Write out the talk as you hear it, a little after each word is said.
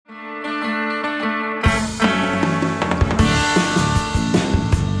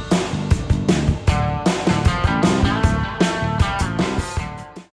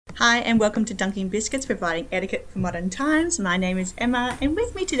Hi and welcome to Dunking Biscuits, providing etiquette for modern times. My name is Emma and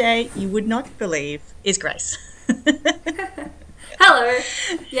with me today, you would not believe, is Grace. Hello.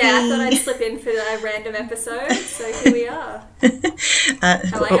 Yeah, I thought I'd slip in for a random episode, so here we are.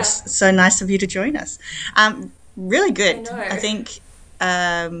 How are you? So nice of you to join us. Really good. I know. I think,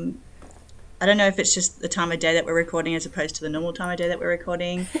 I don't know if it's just the time of day that we're recording as opposed to the normal time of day that we're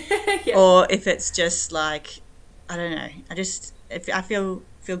recording, Yeah. or if it's just like, I don't know. I feel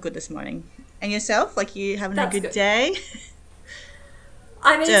good this morning. And yourself? Like you having That's a good good. day?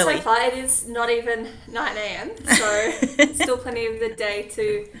 I mean, Early. so far it is not even 9 a.m, so still plenty of the day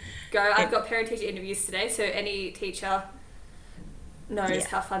to go. I've got parent-teacher interviews today, so any teacher knows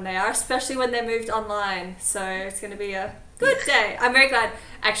how fun they are, especially when they're moved online. So it's going to be a good day. I'm very glad.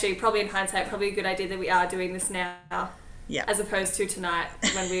 Actually, probably in hindsight, probably a good idea that we are doing this now. Yeah. As opposed to tonight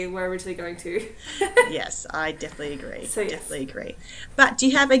when we were originally going to. Yes, I definitely agree. So, yes. Definitely agree. But do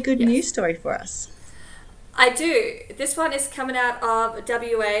you have a good news story for us? I do. This one is coming out of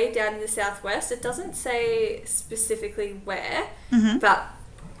WA down in the southwest. It doesn't say specifically where, but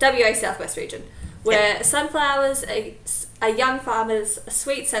WA southwest region, where sunflowers, a young farmer's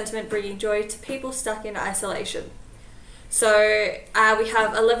sweet sentiment bringing joy to people stuck in isolation. So we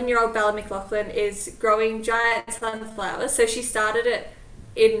have 11-year-old Bella McLaughlin is growing giant sunflowers. So she started it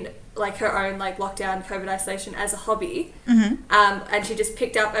in like her own like lockdown COVID isolation as a hobby, and she just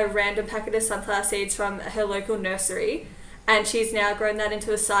picked up a random packet of sunflower seeds from her local nursery, and she's now grown that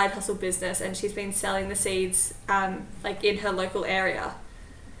into a side hustle business, and she's been selling the seeds like in her local area.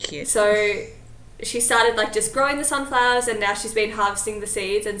 Cute. So she started like just growing the sunflowers, and now she's been harvesting the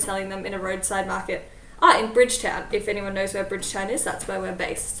seeds and selling them in a roadside market. In Bridgetown. If anyone knows where Bridgetown is, that's where we're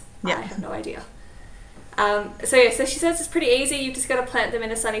based. Yeah. I have no idea. So she says it's pretty easy. You've just got to plant them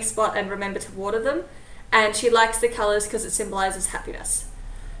in a sunny spot and remember to water them. And she likes the colours because it symbolises happiness.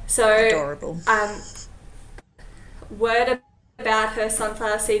 So adorable. Word about her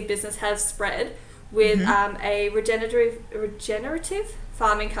sunflower seed business has spread with a regenerative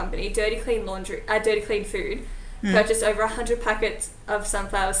farming company, Dirty Clean Food, purchased over 100 packets of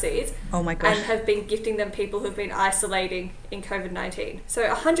sunflower seeds. Oh my god. And have been gifting them people who've been isolating in COVID-19. So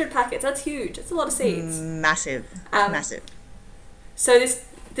 100 packets, that's huge. That's a lot of seeds. Massive. Massive. So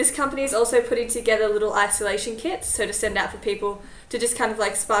this company is also putting together little isolation kits, so to send out for people to just kind of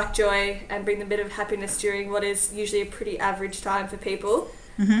like spark joy and bring them a bit of happiness during what is usually a pretty average time for people.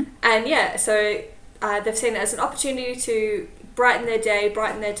 And so they've seen it as an opportunity to brighten their day,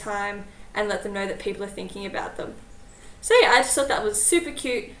 brighten their time, and let them know that people are thinking about them. So I just thought that was super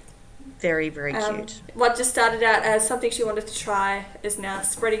cute. Very, very cute. What just started out as something she wanted to try is now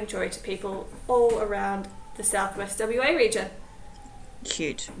spreading joy to people all around the southwest WA region.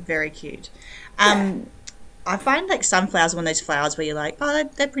 Cute. Very cute. I find like sunflowers are one of those flowers where you're like, oh,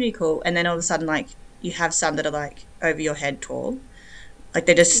 they're pretty cool. And then all of a sudden, like, you have some that are like over your head tall. Like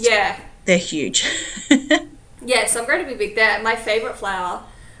they're just, they're huge. Yeah, so I'm going to be big there. My favourite flower.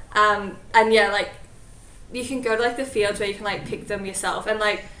 Like you can go to like the fields where you can like pick them yourself, and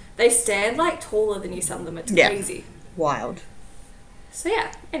like they stand like taller than you. Some of them, it's crazy. Wild. So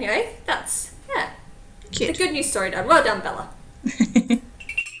anyway, that's Cute. the good news story done. Well done, Bella.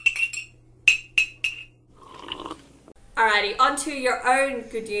 Alrighty, on to your own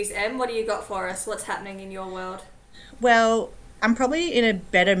good news, Em. What do you got for us? What's happening in your world? Well, I'm probably in a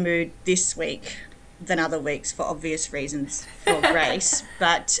better mood this week than other weeks for obvious reasons for Grace,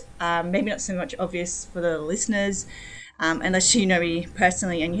 but maybe not so much obvious for the listeners, unless you know me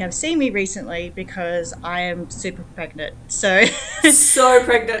personally and you have seen me recently, because I am super pregnant. So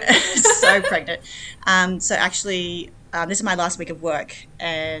pregnant. So pregnant. So actually, this is my last week of work,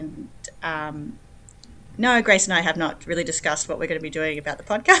 and no, Grace and I have not really discussed what we're going to be doing about the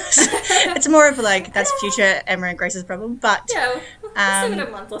podcast. It's more of like, that's future Emma and Grace's problem. But we'll give it a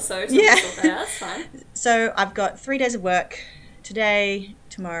month or so to sort that out. That's fine. So I've got 3 days of work today,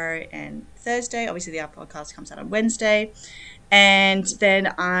 tomorrow, and Thursday. Obviously, the podcast comes out on Wednesday. And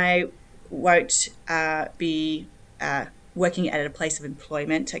then I won't be working at a place of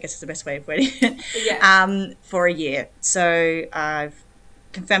employment, I guess is the best way of wording it, for a year. So I've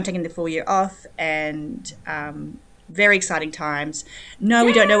confirmed taking the full year off, and very exciting times. No,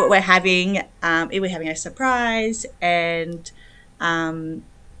 we don't know what we're having. We're having a surprise, and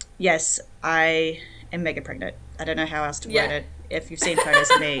yes, I am mega pregnant. I don't know how else to word it. If you've seen photos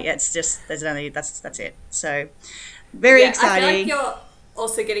of me, it's just that's it. So very exciting. I feel like you're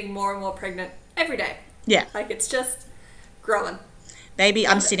also getting more and more pregnant every day. Yeah, like it's just growing. Baby,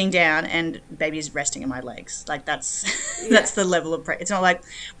 I'm sitting down and baby is resting in my legs. Like that's the level of it's not like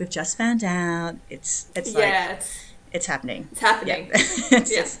we've just found out. It's like it's happening. It's happening.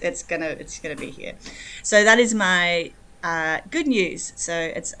 Yeah. It's gonna be here. So that is my good news.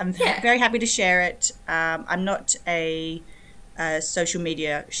 So I'm very happy to share it. I'm not a social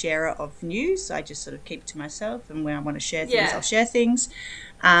media sharer of news. I just sort of keep it to myself, and when I want to share things, I'll share things.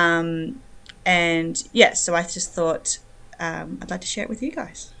 And yeah, so I just thought I'd like to share it with you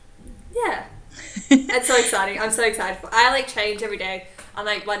guys. Yeah. It's so exciting. I'm so excited. I like change every day. I'm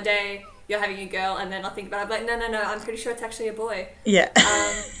like, one day you're having a girl, and then I'll think about it. I'm like, no, I'm pretty sure it's actually a boy. Yeah.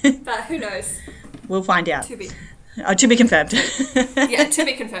 But who knows? We'll find out. To be confirmed. Yeah, to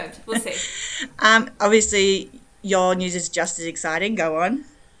be confirmed. We'll see. Obviously, your news is just as exciting. Go on.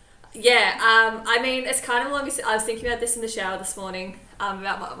 Yeah, I mean, it's kind of along. I was thinking about this in the shower this morning,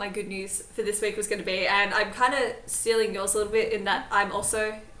 about what my good news for this week was going to be, and I'm kind of stealing yours a little bit in that I'm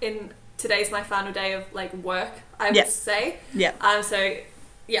also in. Today's my final day of like work, I would say. Yeah. So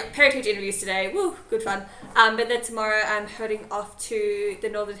yeah, parent-teacher interviews today. Woo, good fun. But then tomorrow I'm heading off to the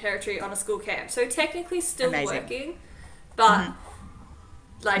Northern Territory on a school camp. So technically still working, but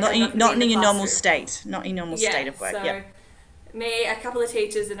like not in your normal state. Not in your normal state of work. So me, a couple of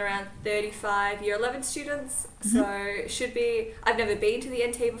teachers, and around 35 year 11 students. So should be. I've never been to the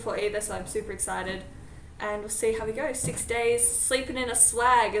NT before either, so I'm super excited. And we'll see how we go. 6 days, sleeping in a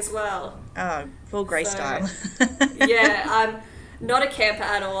swag as well. Oh, full grey style. Yeah, I'm not a camper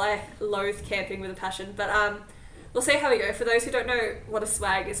at all. I loathe camping with a passion. But we'll see how we go. For those who don't know what a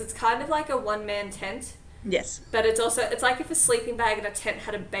swag is, it's kind of like a one-man tent. Yes. But it's like if a sleeping bag and a tent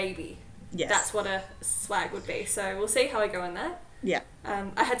had a baby. Yes. That's what a swag would be. So we'll see how I go in that. Yeah.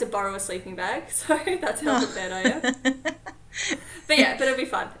 I had to borrow a sleeping bag, so that's how prepared I am. But it'll be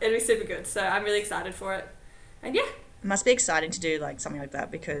fun. It'll be super good. So I'm really excited for it. And yeah. It must be exciting to do like something like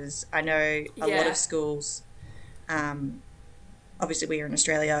that, because I know a lot of schools, obviously we here in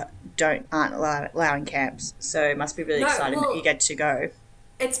Australia aren't allowing camps. So it must be really exciting that you get to go.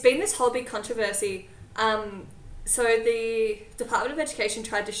 It's been this whole big controversy. So the Department of Education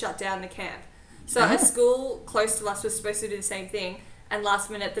tried to shut down the camp. So a school close to us was supposed to do the same thing, and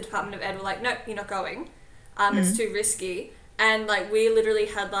last minute the Department of Ed were like, nope, you're not going. It's too risky. And like we literally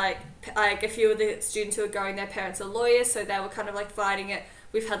had like a few of the students who were going, their parents are lawyers, so they were kind of like fighting it.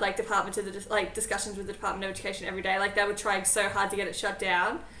 We've had like discussions with the Department of Education every day. Like they were trying so hard to get it shut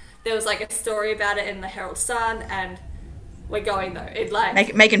down. There was like a story about it in the Herald Sun, and we're going though. It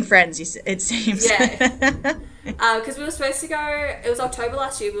like making friends. It seems. Yeah. Because we were supposed to go. It was October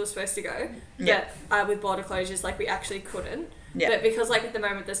last year. We were supposed to go. Yeah. But with border closures, like we actually couldn't. Yeah. But because like at the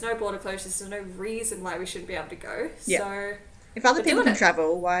moment there's no border closures, there's no reason why we shouldn't be able to go. Yeah. So if other people can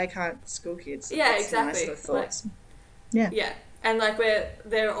travel, why can't school kids? Yeah, That's exactly. My sort of thoughts. Like, yeah. And like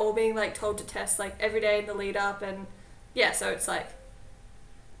they're all being like told to test like every day in the lead up, and yeah, so it's like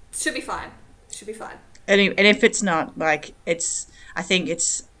should be fine. And if it's not, like I think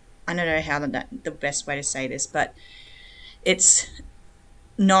it's, I don't know how the best way to say this, but it's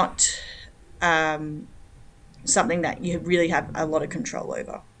not something that you really have a lot of control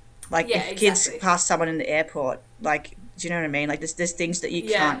over. Like if kids pass someone in the airport, like, do you know what I mean? Like there's things that you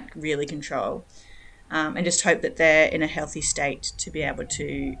can't really control, and just hope that they're in a healthy state to be able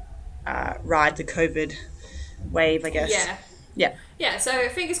to ride the COVID wave, I guess. Yeah, so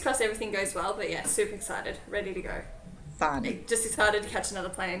fingers crossed everything goes well, but yeah, super excited, ready to go. Fun. Just excited to catch another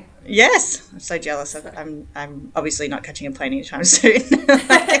plane. Yes, I'm so jealous. I'm obviously not catching a plane anytime soon.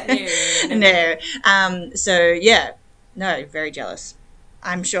 No. So yeah, no, very jealous.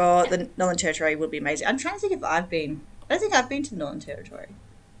 I'm sure the Northern Territory will be amazing. I'm trying to think if I've been. I don't think I've been to the Northern Territory.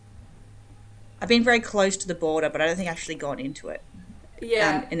 I've been very close to the border, but I don't think I've actually gone into it.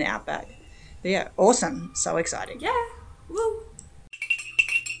 Yeah. In the outback. But yeah, awesome. So exciting. Yeah. Woo.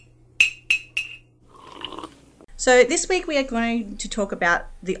 So this week we are going to talk about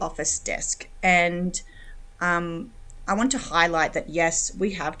the office desk, and I want to highlight that yes,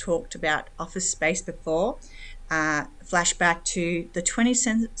 we have talked about office space before. Flashback to the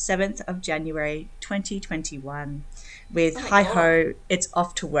 27th of January 2021 with Hi Ho, It's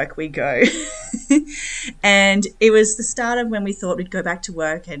Off to Work We Go. And it was the start of when we thought we'd go back to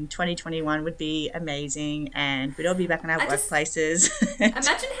work and 2021 would be amazing and we'd all be back in our workplaces.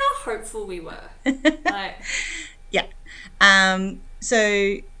 Imagine how hopeful we were. Like. Yeah.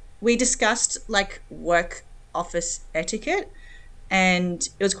 So we discussed like work office etiquette, and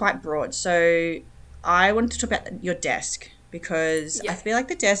it was quite broad. So I wanted to talk about your desk because I feel like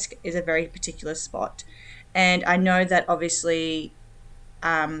the desk is a very particular spot. And I know that obviously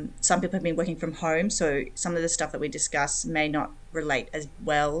some people have been working from home, so some of the stuff that we discuss may not relate as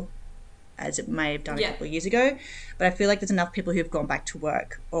well as it may have done a couple of years ago. But I feel like there's enough people who've gone back to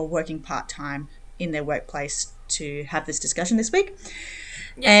work or working part-time in their workplace to have this discussion this week.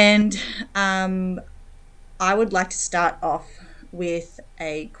 Yeah. And I would like to start off with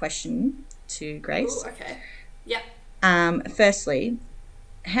a question to Grace. Ooh, okay. Yep. Firstly,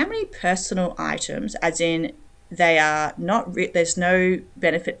 how many personal items, as in they are not, there's no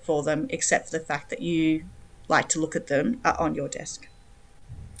benefit for them except for the fact that you like to look at them, are on your desk?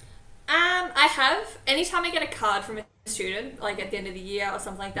 I have, anytime I get a card from a student, like at the end of the year or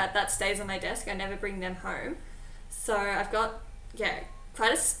something like that, that stays on my desk. I never bring them home. So I've got,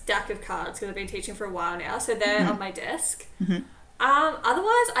 quite a stack of cards because I've been teaching for a while now. So they're on my desk.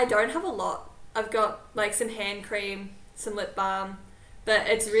 Otherwise, I don't have a lot. I've got like some hand cream, some lip balm, but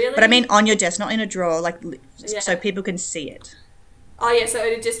it's really... But I mean on your desk, not in a drawer, like Yeah. so people can see it. Oh yeah, so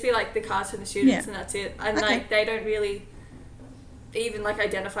it'd just be like the cards from the students and that's it. And Okay. like they don't really even like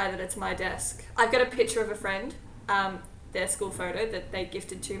identify that it's my desk. I've got a picture of a friend, their school photo that they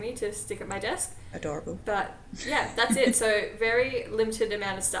gifted to me to stick at my desk. Adorable. But yeah, that's it. So very limited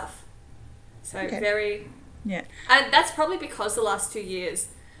amount of stuff. So very... Yeah. And that's probably because the last 2 years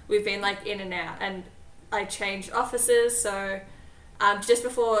we've been like in and out, and I changed offices. So just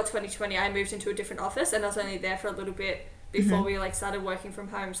before 2020, I moved into a different office, and I was only there for a little bit before we like started working from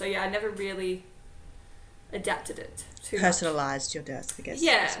home. So yeah, I never really adapted it too much. Personalized your desk, I guess.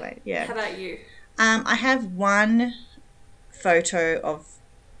 Yeah. This way. Yeah. How about you? I have one photo of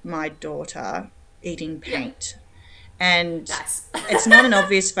my daughter eating paint. And Nice. it's not an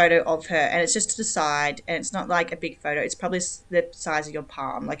obvious photo of her, and it's just to the side, and it's not like a big photo. It's probably the size of your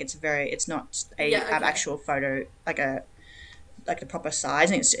palm. Like it's not a an actual photo, like a proper size.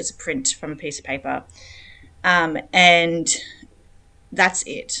 And it's a print from a piece of paper, and that's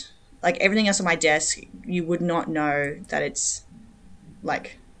it. Like everything else on my desk, you would not know that it's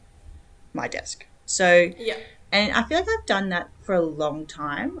like my desk. So Yeah. and I feel like I've done that for a long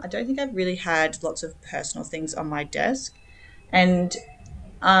time. I don't think I've really had lots of personal things on my desk. And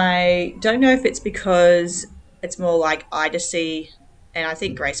I don't know if it's because it's more like I just see, and I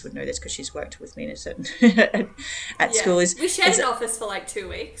think Grace would know this because she's worked with me in a certain at school. We shared an office for like 2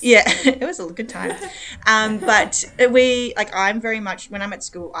 weeks. Yeah, it was a good time. But I'm very much, when I'm at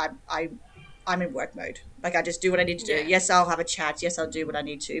school, I'm in work mode. Like I just do what I need to do. Yeah. Yes, I'll have a chat. Yes, I'll do what I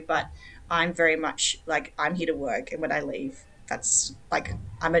need to. But I'm very much like I'm here to work, and when I leave, that's like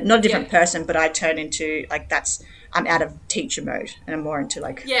I'm not a different person, but I turn into like I'm out of teacher mode, and I'm more into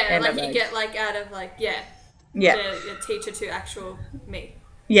like like mode. you get like out of like your teacher to actual me.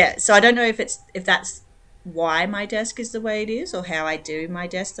 Yeah, so I don't know if that's why my desk is the way it is, or how I do my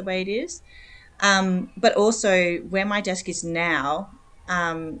desk the way it is. But also where my desk is now,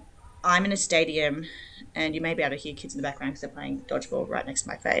 I'm in a stadium, and you may be able to hear kids in the background because they're playing dodgeball right next to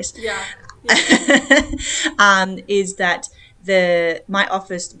my face. Yeah. Is that my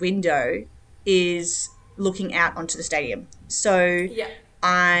office window is looking out onto the stadium. So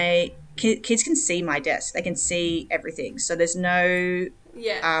kids can see my desk. They can see everything. So there's no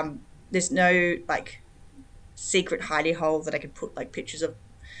like secret hidey hole that I could put like pictures of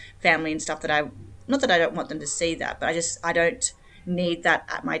family and stuff not that I don't want them to see that, but I don't need that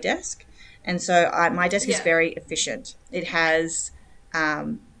at my desk. And so my desk is very efficient. It has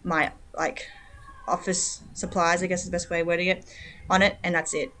my like office supplies, I guess is the best way of wording it, on it, and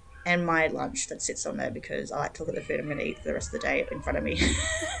that's it. And my lunch that sits on there because I like to look at the food I'm going to eat for the rest of the day in front of me.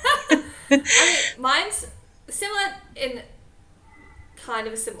 I mean, mine's similar in kind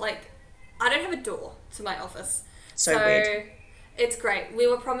of like I don't have a door to my office. So weird. It's great. We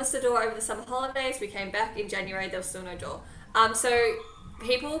were promised a door over the summer holidays. We came back in January. There was still no door. So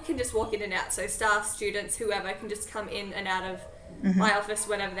people can just walk in and out. So staff, students, whoever can just come in and out of my office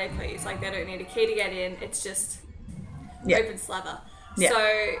whenever they please. Like they don't need a key to get in. It's just open slather. Yeah.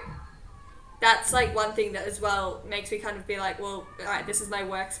 So that's like one thing that as well makes me kind of be like, well, all right, this is my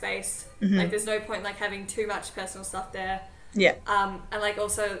workspace. Like there's no point like having too much personal stuff there. Yeah. And like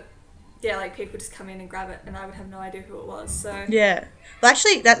also, like people just come in and grab it, and I would have no idea who it was. So yeah. Well,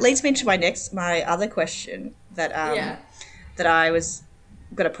 actually, that leads me to my other question that that I was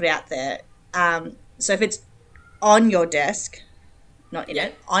going to put out there. So if it's on your desk, not in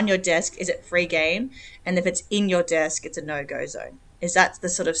it, on your desk, is it free game? And if it's in your desk, it's a no-go zone. Is that the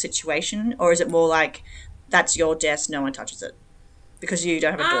sort of situation, or is it more like that's your desk, no one touches it because you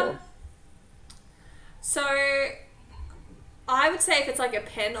don't have a door? So I would say if it's like a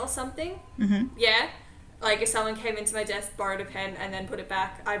pen or something, like if someone came into my desk, borrowed a pen, and then put it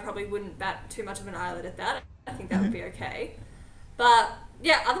back, I probably wouldn't bat too much of an eyelid at that. I think that would be okay. But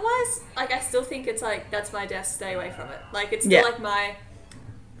yeah, otherwise, like I still think it's like that's my desk. Stay away from it. Like it's still like my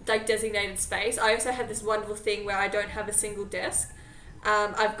like designated space. I also have this wonderful thing where I don't have a single desk.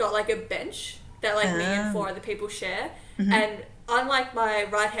 I've got like a bench that like me and four other people share. And unlike my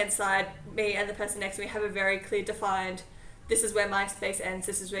right hand side, me and the person next to me have a very clear defined, this is where my space ends,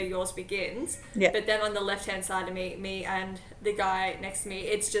 this is where yours begins. Yeah. But then on the left hand side of me and the guy next to me,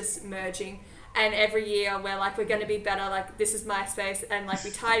 it's just merging. And every year we're like, we're going to be better, like this is my space, and like we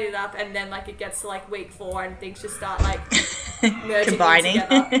tidy it up, and then like it gets to like week 4 and things just start like merging combining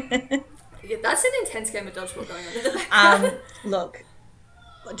together. Yeah, that's an intense game of dodgeball going on in the background. Look,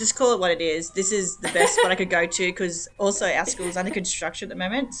 just call it what it is. This is the best one I could go to, because also our school's under construction at the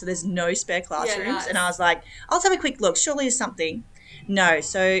moment, so there's no spare classrooms. Yeah, nice. And I was like, I'll have a quick look. Surely there's something. No.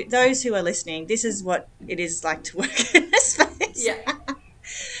 So those who are listening, this is what it is like to work in this space. Yeah.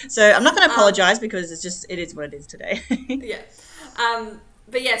 So I'm not going to apologise, because it is what it is today. Yeah.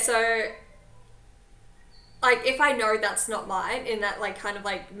 But yeah, so like if I know that's not mine, in that like kind of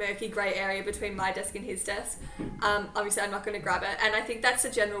like murky grey area between my desk and his desk, obviously I'm not going to grab it. And I think that's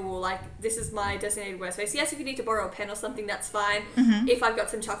a general rule, like this is my designated workspace. Yes, if you need to borrow a pen or something, that's fine. If I've got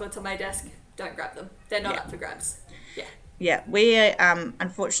some chocolates on my desk, don't grab them. They're not up for grabs. Yeah. Yeah, we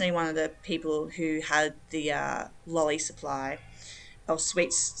unfortunately one of the people who had the lolly supply or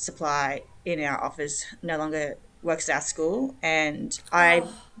sweets supply in our office no longer works at our school, and I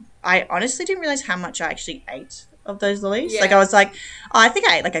honestly didn't realize how much I actually ate of those lollies. Yeah. Like I was like, I think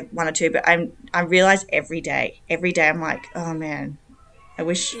I ate like 1 or 2, but I realized every day I'm like, oh man, I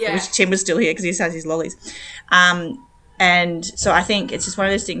wish Tim was still here because he has his lollies. And so I think it's just one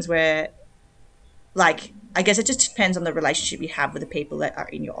of those things where, like, I guess it just depends on the relationship you have with the people that are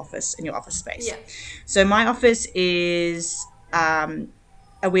in your office space. Yeah. So my office is a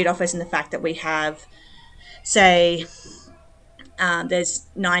weird office in the fact that we have, say, there's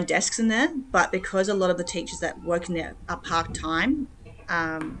 9 desks in there, but because a lot of the teachers that work in there are part-time,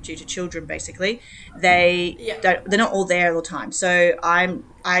 due to children basically, they're not all there all the time. So I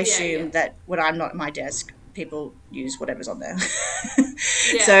assume that when I'm not at my desk, people use whatever's on there.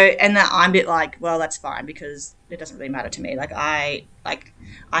 So, and that I'm a bit like, well, that's fine, because it doesn't really matter to me. Like I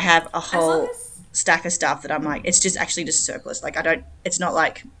have a whole stack of stuff that I'm like, it's just actually just surplus. Like it's not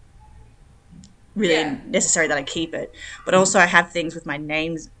like really necessary that I keep it, but also I have things with my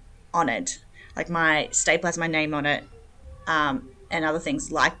names on it, like my stapler has my name on it, and other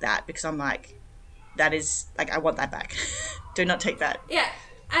things like that, because I'm like, that is like, I want that back. Do not take that. Yeah.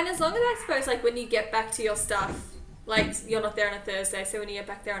 And as long as I suppose, like, when you get back to your stuff, like, you're not there on a Thursday, so when you get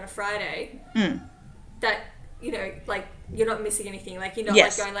back there on a Friday, that, you know, like, you're not missing anything. Like, you're not,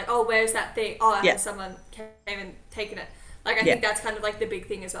 like, going, like, oh, where's that thing? Oh, and someone came and taken it. Like, I think that's kind of, like, the big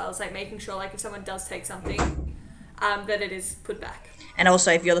thing as well. It's, like, making sure, like, if someone does take something, that it is put back. And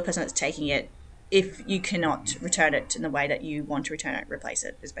also, if you're the person that's taking it, if you cannot return it in the way that you want to return it, replace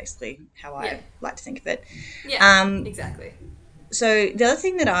it, is basically how I like to think of it. Yeah, exactly. So the other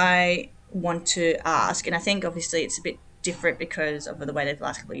thing that I want to ask, and I think obviously it's a bit different because of the way the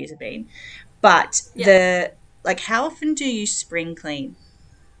last couple of years have been, but how often do you spring clean?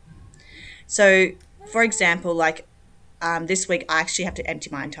 So, for example, like this week I actually have to empty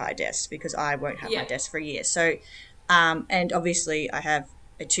my entire desk because I won't have my desk for a year. So, and obviously I have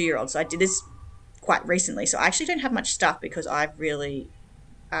a 2-year-old, so I did this quite recently. So I actually don't have much stuff because I've really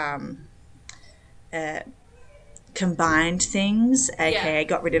combined things, aka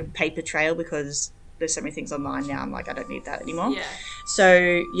got rid of paper trail because there's so many things online now. I'm like, I don't need that anymore.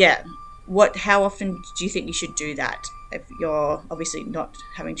 So how often do you think you should do that if you're obviously not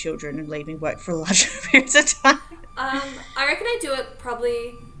having children and leaving work for large periods of time? I reckon I do it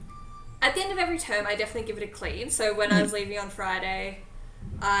probably at the end of every term. I definitely give it a clean. So when I was leaving on Friday,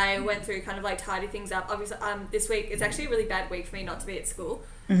 I went through kind of like tidy things up. Obviously, this week it's actually a really bad week for me not to be at school,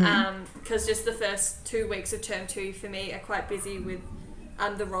 because just the first 2 weeks of term 2 for me are quite busy with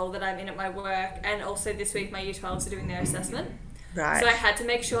the role that I'm in at my work, and also this week my Year 12s are doing their assessment. Right. So I had to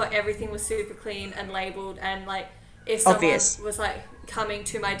make sure everything was super clean and labelled, and like if someone was like coming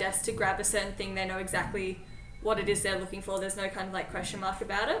to my desk to grab a certain thing, they know exactly what it is they're looking for. There's no kind of like question mark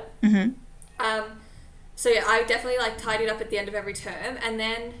about it. So yeah, I definitely like tidied up at the end of every term, and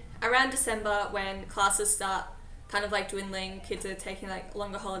then around December when classes start kind of like dwindling, kids are taking like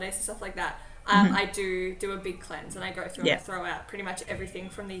longer holidays and stuff like that, I do a big cleanse, and I go through and throw out pretty much everything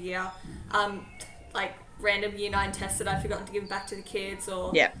from the year, like random Year 9 tests that I'd forgotten to give back to the kids,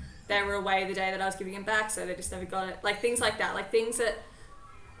 or they were away the day that I was giving them back, so they just never got it. Like things like that, like things that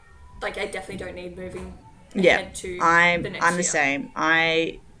like I definitely don't need moving ahead to the next year. I'm the same.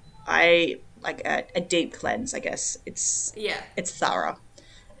 I like a deep cleanse, I guess. It's thorough,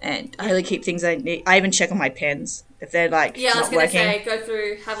 and I only keep things I need. I even check on my pens if they're like I was not gonna working. say go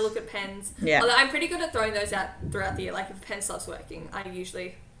through, have a look at pens. Yeah. Although I'm pretty good at throwing those out throughout the year. Like if a pen stops working, I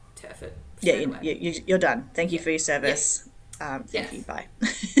usually turf it Yeah, straight away. you're done. Thank you for your service. Thank Yes. you. Bye.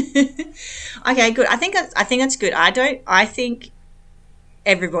 Okay, good. I think that's good. I think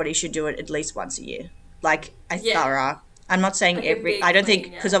everybody should do it at least once a year, like a Yeah. thorough. I'm not saying Like a every. big I don't clean,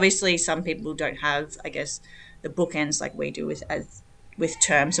 think, yeah. because obviously some people don't have, I guess, the bookends like we do with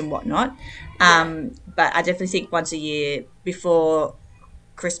terms and whatnot. But I definitely think once a year before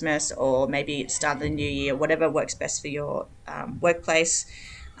Christmas, or maybe start of the new year, whatever works best for your workplace.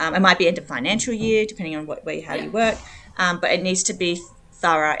 It might be end of financial year, depending on how Yeah. you work. But it needs to be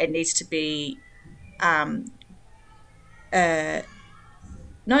thorough. It needs to be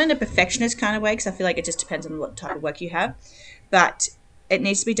not in a perfectionist kind of way, because I feel like it just depends on what type of work you have. But it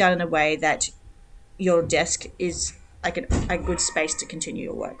needs to be done in a way that your desk is like a good space to continue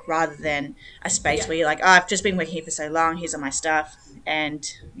your work, rather than a space Yeah. where you're like, oh, I've just been working here for so long, here's all my stuff.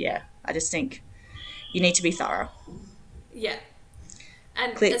 And yeah, I just think you need to be thorough. Yeah.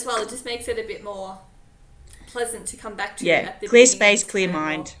 And Clear, as well, it just makes it a bit more pleasant to come back to yeah, at the clear beginning space, of the clear term.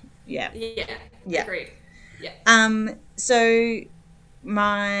 mind. Yeah. Yeah. Yeah. Agreed. Yeah. So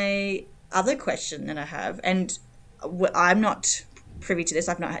my other question that I have, and I'm not privy to this,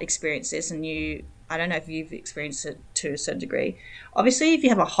 I've not experienced this, and I don't know if you've experienced it to a certain degree. Obviously, if you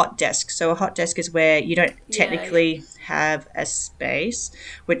have a hot desk, so a hot desk is where you don't technically have a space,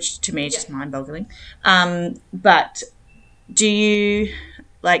 which to me is just mind-boggling. But do you,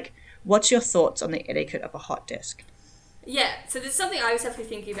 like, what's your thoughts on the etiquette of a hot desk? Yeah. So this is something I was definitely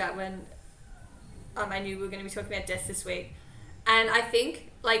thinking about when I knew we were going to be talking about desks this week. And I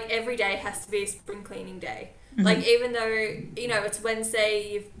think, like, every day has to be a spring cleaning day. Mm-hmm. Like, even though, you know, it's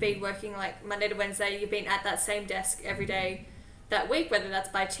Wednesday, you've been working, like, Monday to Wednesday, you've been at that same desk every day that week, whether that's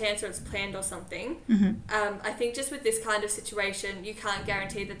by chance or it's planned or something. Mm-hmm. I think just with this kind of situation, you can't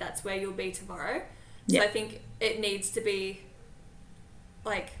guarantee that that's where you'll be tomorrow. So Yeah. I think it needs to be,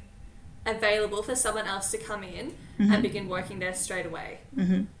 like, available for someone else to come in and begin working there straight away.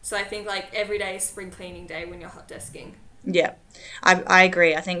 So I think, like, every day is spring cleaning day when you're hot desking. Yeah, I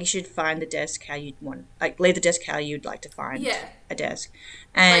agree. I think you should find the desk how you'd want, like, leave the desk how you'd like to find a desk.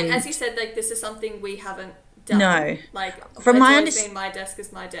 And like, as you said, like, this is something we haven't done. No. Like, From it's my always been my desk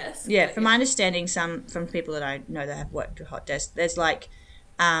is my desk. Yeah, from my understanding, from people that I know that have worked with hot desks, there's like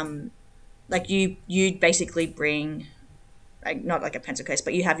you basically bring, like, not like a pencil case,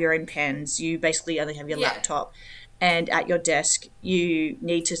 but you have your own pens. You basically only have your laptop, and at your desk you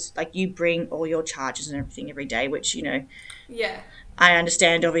need to, like, you bring all your chargers and everything every day, which, you know, I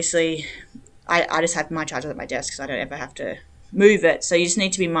understand. Obviously, I just have my charger at my desk, so I don't ever have to move it. So you just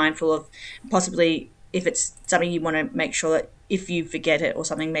need to be mindful of, possibly, if it's something you want to make sure that if you forget it or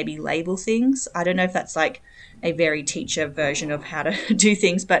something, maybe label things. I don't know if that's like a very teacher version of how to do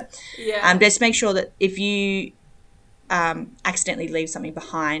things, but just make sure that if you accidentally leave something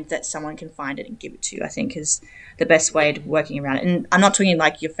behind, that someone can find it and give it to you, I think is the best way of working around it. And I'm not talking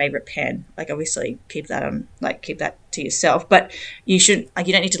like your favorite pen, like, obviously keep that to yourself, but you should, like,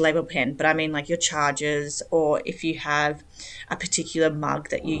 you don't need to label a pen, but I mean, like, your chargers, or if you have a particular mug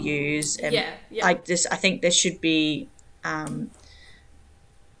that you use, and like this, I think there should be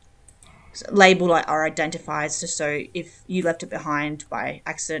label, like, or identifiers, so if you left it behind by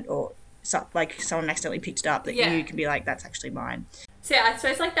accident, or like someone accidentally picked it up, that you can be like, that's actually mine. So I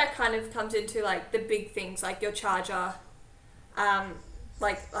suppose, like, that kind of comes into, like, the big things, like your charger.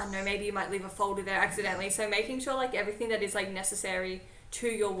 Like, I don't know, maybe you might leave a folder there accidentally. So making sure, like, everything that is, like, necessary to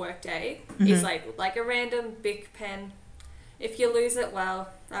your workday is like a random Bic pen. If you lose it, well,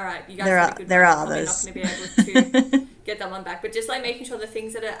 all right, you guys have a good there one. are Probably others. not going to be able to get that one back. But just, like, making sure the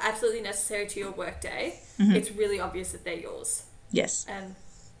things that are absolutely necessary to your workday, it's really obvious that they're yours. Yes. And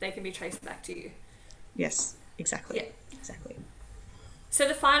they can be traced back to you. Yes, exactly. Yeah. Exactly. So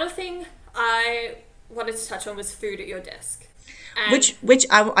the final thing I wanted to touch on was food at your desk. And Which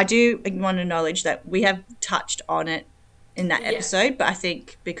I do want to acknowledge that we have touched on it in that episode, but I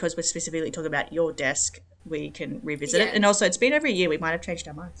think because we're specifically talking about your desk, we can revisit it. And also, it's been over a year, we might have changed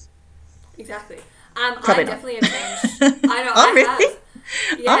our minds. Exactly. Probably I definitely have changed. I know, Oh, I really? have.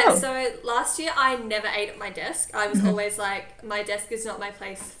 Yeah, Oh. so last year I never ate at my desk. I was always like, my desk is not my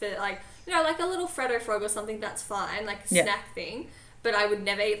place for, like, you know, like a little Freddo Frog or something, that's fine, like a snack thing. But I would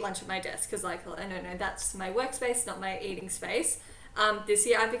never eat lunch at my desk because, like, I don't know, that's my workspace, not my eating space. This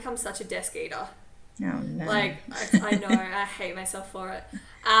year I've become such a desk eater. Oh, no. Like, I know, I hate myself for it.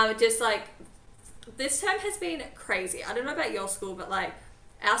 Just, like, this term has been crazy. I don't know about your school, but, like,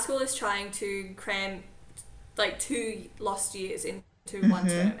 our school is trying to cram, like, 2 lost years into one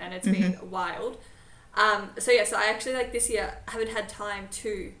term, and it's been wild. So I actually, like, this year haven't had time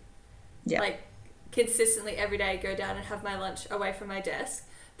to, like, consistently every day go down and have my lunch away from my desk.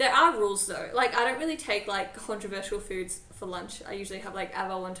 There are rules though. Like I don't really take like controversial foods for lunch. I usually have like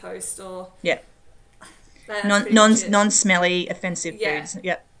avocado on toast or Yeah. that's pretty much it. Non-smelly, offensive Yeah. foods.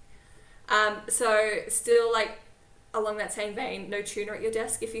 Yep. So still like along that same vein, no tuna at your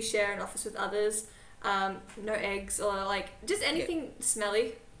desk if you share an office with others. No eggs or like just anything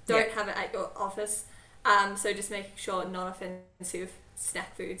smelly. Don't have it at your office. So just making sure non-offensive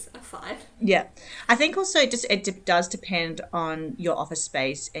snack foods are fine. Yeah. I think also it does depend on your office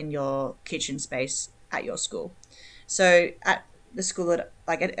space and your kitchen space at your school. So at the school that,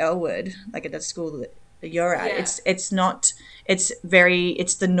 like at Elwood, like at the school that you're at, it's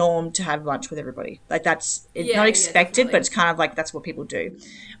the norm to have lunch with everybody. Like that's not expected, but it's kind of like that's what people do.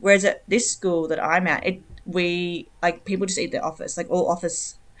 Whereas at this school that I'm at, we like people just eat their office. Like all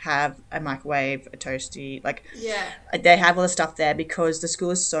office have a microwave, a toasty, like they have all the stuff there because the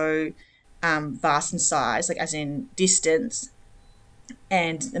school is so vast in size, like as in distance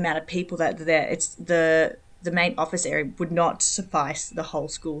and the amount of people that are there. It's the main office area would not suffice the whole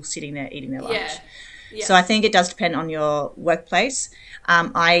school sitting there eating their lunch. Yeah. So I think it does depend on your workplace.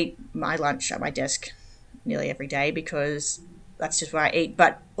 My lunch at my desk nearly every day because that's just where I eat.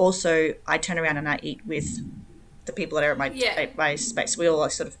 But also I turn around and I eat with the people that are at my space. We all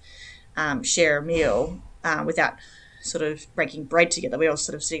sort of share a meal without sort of breaking bread together. We're all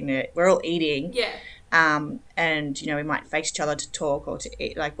sort of sitting there. We're all eating. Yeah. And, we might face each other to talk or to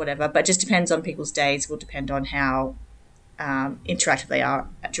eat, like whatever. But it just depends on people's days. Will depend on how interactive they are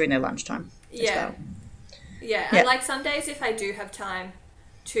during their lunchtime as well. Yeah, and like some days if I do have time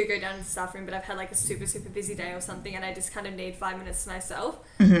to go down to the staff room but I've had like a super, super busy day or something and I just kind of need 5 minutes to myself,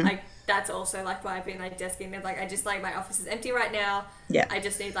 like that's also like why I've been like desking there. Like I just like my office is empty right now. Yeah. I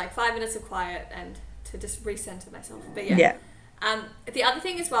just need like 5 minutes of quiet and to just recenter myself. But yeah. The other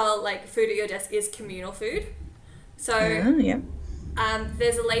thing as well, like food at your desk is communal food. So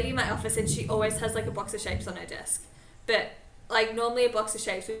there's a lady in my office and she always has like a box of shapes on her desk. But like normally a box of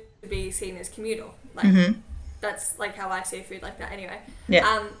shapes would be seen as communal. Like that's like how I see food like that anyway.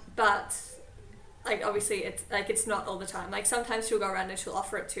 Yeah. But like obviously it's not all the time. Like sometimes she'll go around and she'll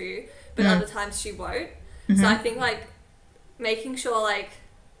offer it to you, but other times she won't. So I think like making sure like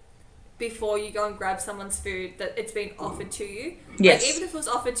before you go and grab someone's food that it's been offered to you. Yes. Like even if it was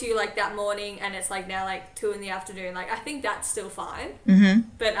offered to you like that morning and it's like now like 2 PM, like I think that's still fine.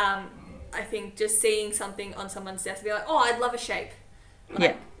 But I think just seeing something on someone's desk be like, oh, I'd love a shape.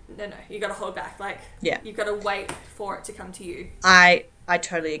 Like, no, you got to hold back. Like, you've got to wait for it to come to you. I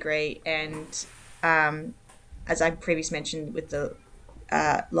totally agree. And as I previously mentioned with the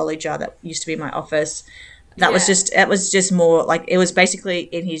lolly jar that used to be in my office, that was just more like it was basically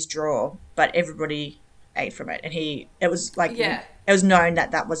in his drawer, but everybody ate from it, and it was known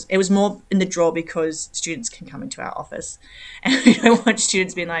that it was more in the drawer because students can come into our office, and we don't want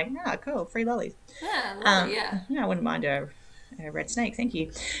students being like, cool, free lollies. I wouldn't mind a red snake, thank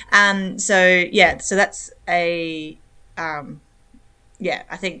you. So that's a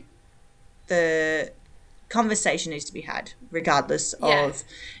I think the conversation needs to be had regardless of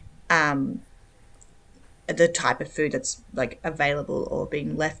the type of food that's like available or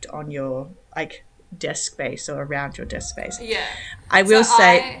being left on your like desk space or around your desk space. I will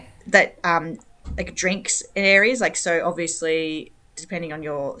say that like drinks in areas, like, so obviously depending on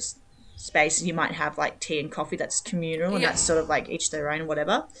your space you might have like tea and coffee that's communal and that's sort of like each their own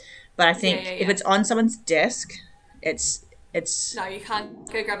whatever, but I think if it's on someone's desk it's no, you can't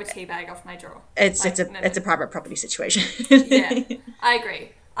go grab a tea bag off my drawer. It's a private property situation. I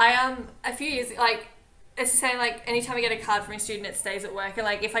agree. A few years like it's the same, like anytime I get a card from a student it stays at work, and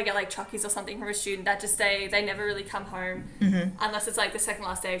like if I get like chockies or something from a student that just they never really come home unless it's like the second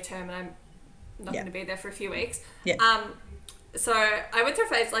last day of term and I'm not going to be there for a few weeks. So I went through a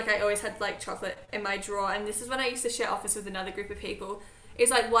phase like I always had like chocolate in my drawer, and this is when I used to share office with another group of people.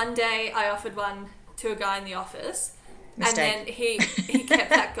 It's like one day I offered one to a guy in the office. Mistake. And then he kept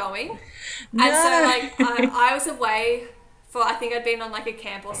that going. No. And so like I was away for, I think I'd been on like a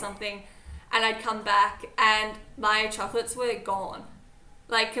camp or something, and I'd come back and my chocolates were gone.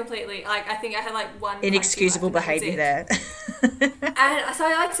 Like completely. Like I think I had like one inexcusable behaviour there. And so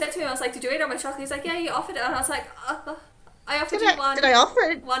I like said to him, I was like, did you eat all my chocolate? He's like, yeah, you offered it. And I was like, I offered you one. Did I offer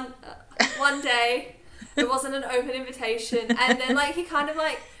it? One day. It wasn't an open invitation. And then like he kind of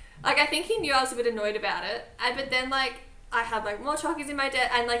like I think he knew I was a bit annoyed about it. But then like I had like more chockies in my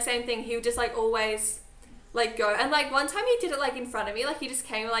desk, and like same thing, he would just like always like go, and like one time he did it like in front of me, like he just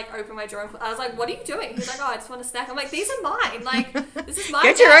came and like opened my drawer and I was like, what are you doing? He's like, oh, I just want a snack. I'm like, these are mine, like this is my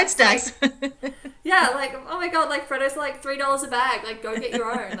get your own snacks. Like, like oh my god, like Freddo's like $3 a bag, like go get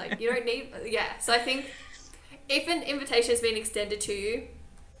your own, like you don't need. So I think if an invitation has been extended to you,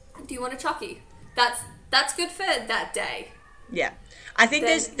 Do you want a chocky? That's good for that day. Yeah, I think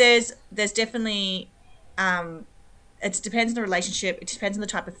there's definitely it depends on the relationship. It depends on the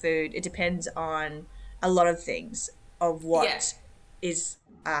type of food. It depends on a lot of things of what is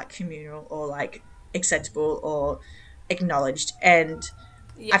communal or like acceptable or acknowledged. And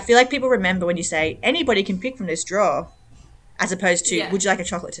I feel like people remember when you say anybody can pick from this drawer, as opposed to would you like a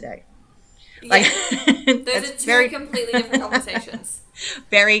chocolate today? Like those are two completely different conversations.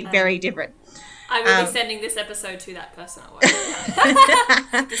 Very, very different. I will be sending this episode to that person at work.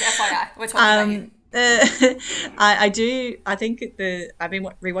 Just FYI, we're talking about you. I think I've been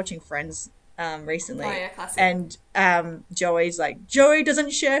rewatching Friends recently. Oh yeah, classic. And Joey's like, Joey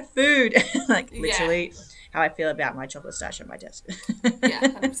doesn't share food. Like literally how I feel about my chocolate stash on my desk.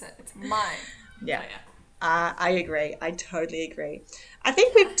 100%. It's mine. Yeah. Oh, yeah. I agree. I totally agree. I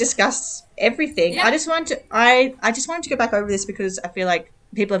think we've discussed everything. Yeah. I just wanted to go back over this because I feel like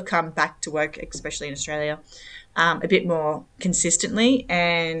people have come back to work, especially in Australia, a bit more consistently,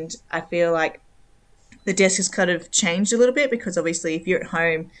 and I feel like the desk has kind of changed a little bit because obviously if you're at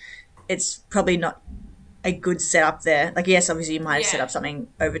home, it's probably not a good setup there. Like yes, obviously you might have set up something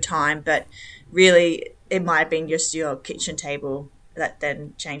over time, but really it might have been just your kitchen table that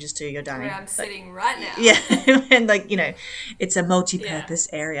then changes to your dining. Where I'm sitting right now. Yeah, and like, you know, it's a multi-purpose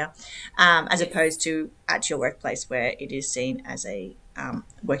area as opposed to at your workplace where it is seen as a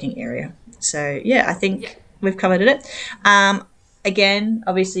working area. So, yeah, I think we've covered it. Again,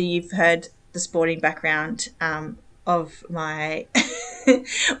 obviously you've heard the sporting background of my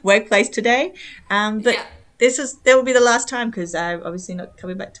workplace today, but there will be the last time because I'm obviously not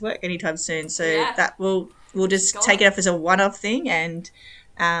coming back to work anytime soon. So that we'll just take it off as a one-off thing, and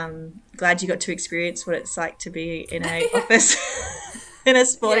glad you got to experience what it's like to be in a office in a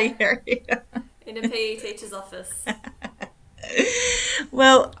sporting area. In a PE teacher's office.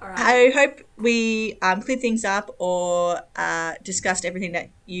 Well, I hope we cleared things up or discussed everything that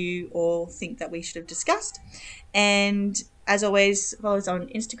you all think that we should have discussed. And as always, follow us on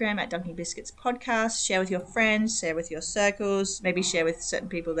Instagram at Dunking Biscuits Podcast. Share with your friends, share with your circles, maybe share with certain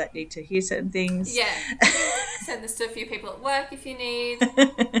people that need to hear certain things. Yeah. Send this to a few people at work if you need.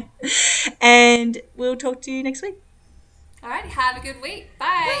 And we'll talk to you next week. All right, have a good week.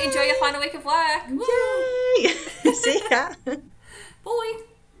 Bye. Enjoy your final week of work. Yay! See ya. Bye.